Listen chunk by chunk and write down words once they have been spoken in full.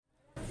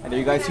Are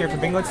you guys here for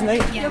bingo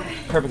tonight? Yeah.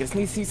 Perfect. Just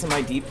need to see some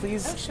ID,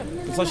 please. Oh, sure.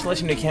 Just to let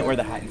you know you can't wear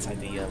the hat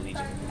inside the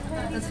Legion.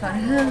 That's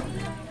fine.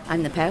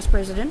 I'm the past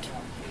president,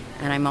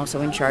 and I'm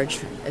also in charge,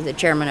 the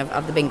chairman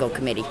of the bingo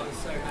committee.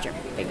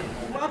 Bingo.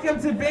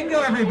 Welcome to bingo,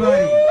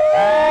 everybody!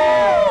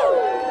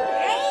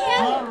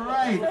 All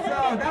right,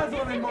 so that was a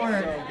little bit more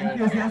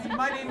enthusiastic.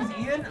 My name is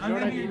Ian. I'm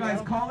going to be your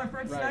guys' caller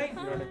for tonight.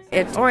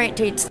 It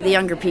orientates the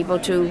younger people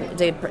to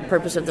the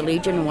purpose of the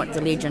Legion and what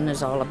the Legion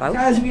is all about.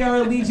 Guys, we are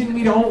a Legion.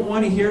 We don't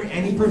want to hear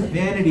any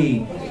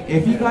profanity.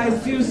 If you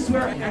guys do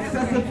swear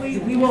excessively,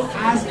 we will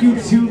ask you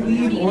to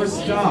leave or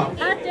stop.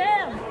 Hot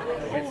damn!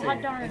 Oh,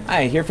 hot darn.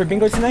 Hi, here for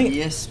bingo tonight?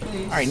 Yes,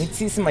 please. Alright, need to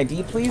see some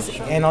ID, please,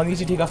 and I'll need you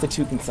to take off the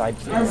tooth inside,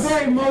 please. Our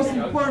very most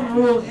important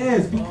rule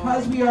is,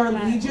 because we are a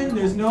Legion,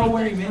 there's no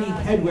wearing any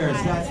headwear.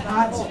 So that's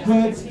hats,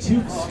 hoods,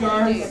 toques,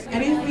 scarves.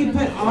 Anything we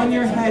put on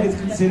your head is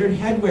considered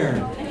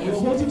headwear. We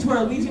hold you to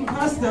our Legion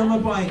custom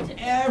of buying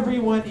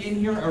everyone in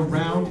here a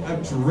round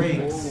of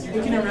drinks.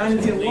 Looking around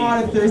and see a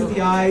lot of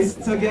thirsty eyes.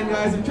 So again,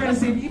 guys, I'm trying to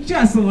save you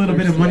just a little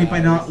bit of money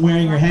by not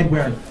wearing your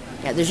headwear.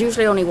 Yeah, there's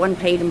usually only one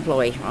paid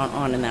employee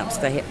on and that's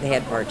the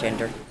head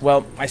bartender.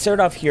 Well, I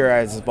started off here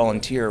as a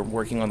volunteer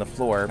working on the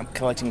floor,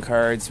 collecting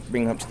cards,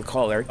 bringing them up to the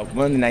caller.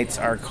 One of the nights,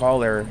 our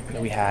caller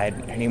that we had,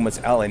 her name was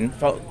Ellen,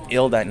 felt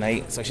ill that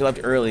night, so she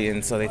left early,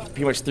 and so they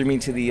pretty much threw me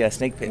to the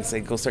snake pit and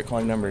said, go start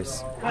calling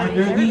numbers.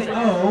 Under the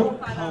O,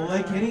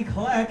 clickety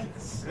click,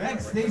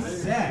 sexty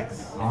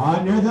sex.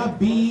 Under the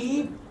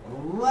B,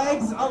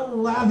 legs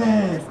 11.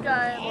 This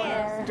guy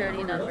was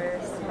dirty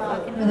numbers.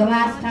 For the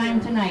last time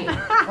tonight,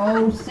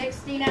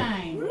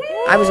 069.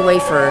 I was away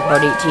for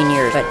about 18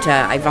 years, but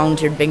I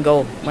volunteered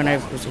bingo when I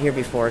was here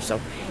before, so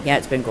yeah,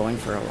 it's been going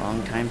for a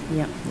long time.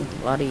 Yeah,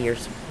 a lot of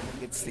years.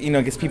 It's, it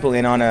gets people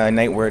in on a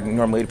night where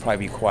normally it'd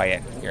probably be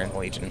quiet here in the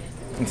Legion.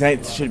 And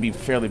tonight should be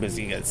fairly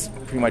busy, because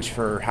pretty much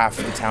for half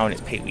of the town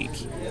it's pay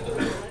week.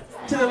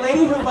 To the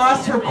lady who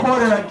lost her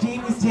quarter at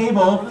Jamie's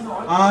table,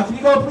 can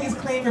you go please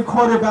claim your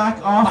quarter back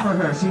off for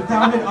her? She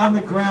found it on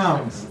the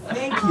ground.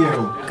 Thank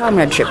you.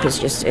 Comradeship is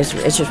just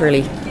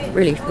really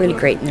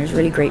great, and there's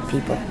really great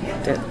people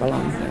that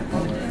belong here.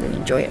 Really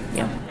enjoy it,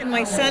 yeah. And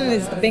my son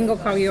is the bingo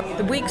caller.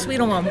 The weeks we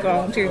don't want to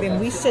volunteer, then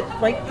we sit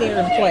right there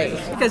and play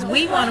because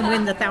we want to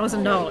win the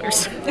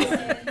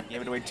 $1,000. You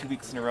have to wait 2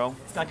 weeks in a row?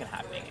 It's not going to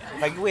happen again.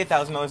 If I can win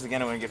 $1,000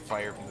 again, I'm going to get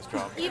fired from this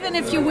job. Even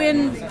if you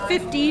win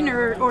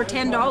 $15 or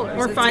 $10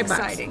 Or it's $5.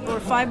 exciting. Or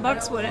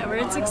 $5, whatever,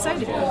 it's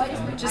exciting.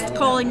 Just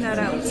calling that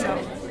out. So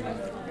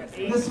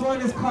This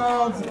one is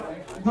called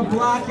the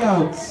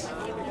Blackout.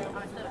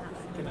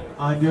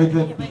 Under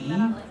the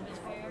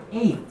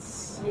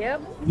B8s.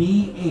 Yep.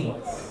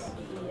 B8s.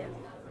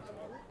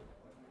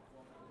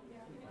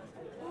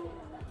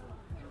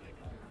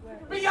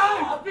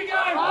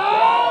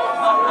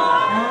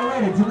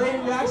 Alright, a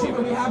delayed reaction,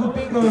 but we have a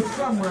bingo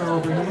somewhere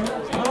over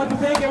here. I want to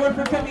thank everyone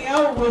for coming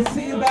out. We'll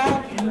see you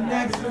back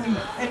next week.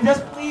 And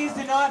just please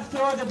do not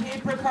throw the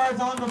paper cards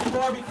on the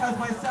floor, because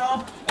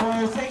myself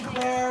or St.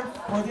 Clair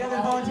or the other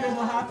volunteers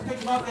will have to pick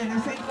them up, and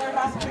if St. Clair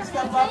has to pick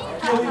stuff up,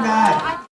 you'll be mad.